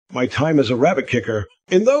my time as a rabbit kicker.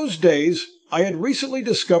 In those days, I had recently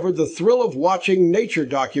discovered the thrill of watching nature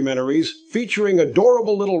documentaries featuring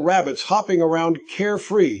adorable little rabbits hopping around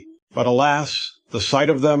carefree. But alas, the sight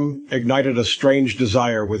of them ignited a strange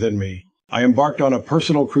desire within me. I embarked on a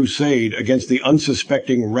personal crusade against the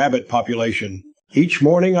unsuspecting rabbit population. Each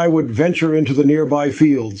morning I would venture into the nearby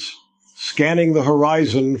fields, scanning the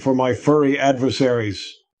horizon for my furry adversaries.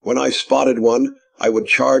 When I spotted one, I would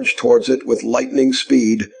charge towards it with lightning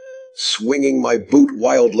speed, swinging my boot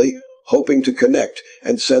wildly, hoping to connect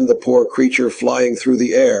and send the poor creature flying through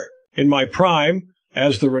the air. In my prime,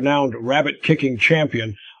 as the renowned rabbit-kicking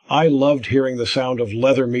champion, I loved hearing the sound of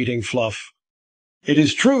leather-meeting fluff. It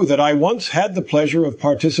is true that I once had the pleasure of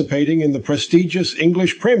participating in the prestigious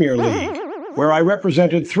English Premier League, where I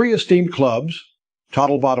represented 3 esteemed clubs,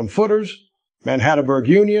 Tottenham Footers, Manhattanburg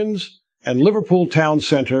Unions, and Liverpool Town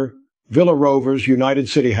Centre, Villa Rovers United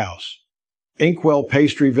City House, Inkwell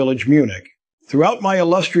Pastry Village, Munich. Throughout my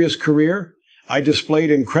illustrious career, I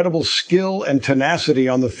displayed incredible skill and tenacity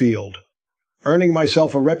on the field, earning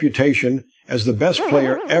myself a reputation as the best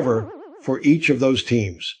player ever for each of those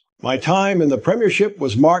teams. My time in the Premiership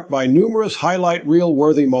was marked by numerous highlight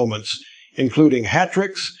reel-worthy moments, including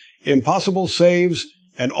hat-tricks, impossible saves,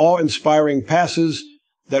 and awe-inspiring passes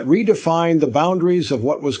that redefined the boundaries of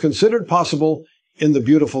what was considered possible in the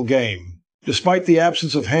beautiful game. Despite the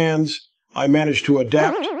absence of hands, I managed to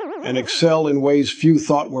adapt and excel in ways few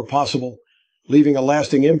thought were possible, leaving a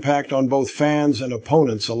lasting impact on both fans and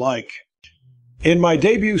opponents alike. In my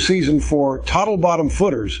debut season for Tottenham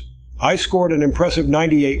Footers, I scored an impressive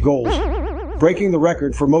 98 goals, breaking the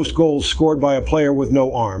record for most goals scored by a player with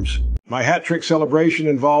no arms. My hat-trick celebration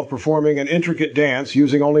involved performing an intricate dance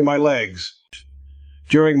using only my legs.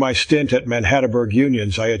 During my stint at Manhattanburg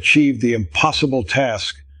Unions, I achieved the impossible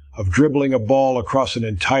task of dribbling a ball across an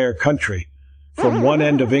entire country, from one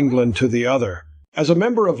end of England to the other. As a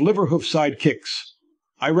member of Liverhoofside Kicks,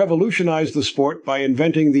 I revolutionized the sport by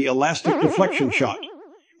inventing the elastic deflection shot,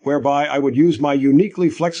 whereby I would use my uniquely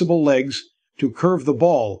flexible legs to curve the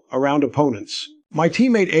ball around opponents. My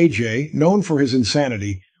teammate AJ, known for his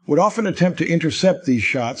insanity, would often attempt to intercept these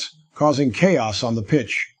shots, causing chaos on the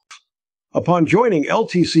pitch. Upon joining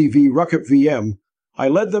LTCV Rucup VM, I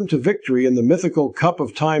led them to victory in the mythical Cup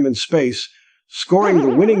of Time and Space, scoring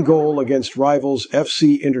the winning goal against rivals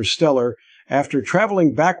FC Interstellar after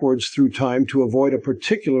traveling backwards through time to avoid a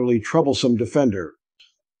particularly troublesome defender.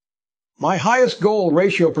 My highest goal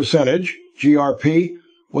ratio percentage, GRP,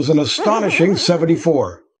 was an astonishing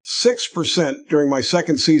 74.6% during my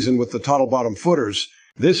second season with the Tottenham Footers.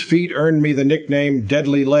 This feat earned me the nickname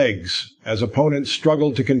Deadly Legs, as opponents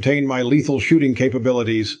struggled to contain my lethal shooting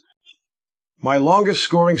capabilities. My longest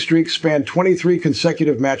scoring streak spanned 23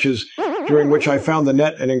 consecutive matches, during which I found the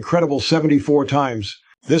net an incredible 74 times.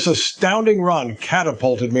 This astounding run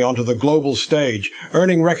catapulted me onto the global stage,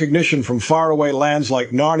 earning recognition from faraway lands like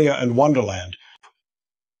Narnia and Wonderland.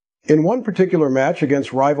 In one particular match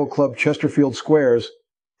against rival club Chesterfield Squares,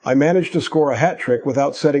 I managed to score a hat-trick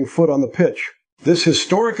without setting foot on the pitch. This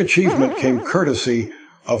historic achievement came courtesy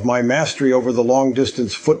of my mastery over the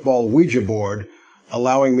long-distance football Ouija board,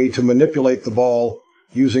 allowing me to manipulate the ball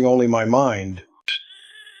using only my mind.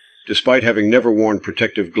 Despite having never worn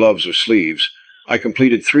protective gloves or sleeves, I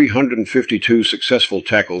completed 352 successful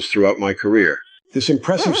tackles throughout my career. This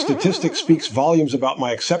impressive statistic speaks volumes about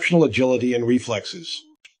my exceptional agility and reflexes.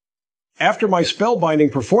 After my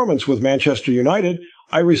spellbinding performance with Manchester United,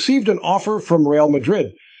 I received an offer from Real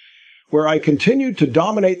Madrid, where I continued to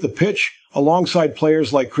dominate the pitch alongside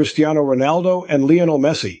players like Cristiano Ronaldo and Lionel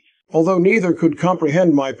Messi. Although neither could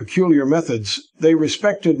comprehend my peculiar methods, they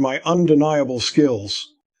respected my undeniable skills.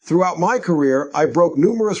 Throughout my career, I broke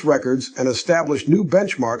numerous records and established new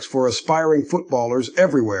benchmarks for aspiring footballers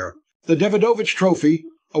everywhere. The Daveydave Trophy,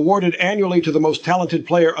 awarded annually to the most talented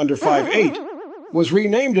player under 5'8", was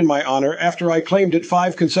renamed in my honor after I claimed it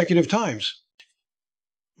 5 consecutive times.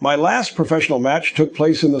 My last professional match took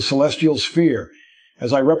place in the celestial sphere,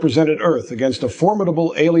 as I represented Earth against a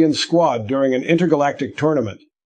formidable alien squad during an intergalactic tournament.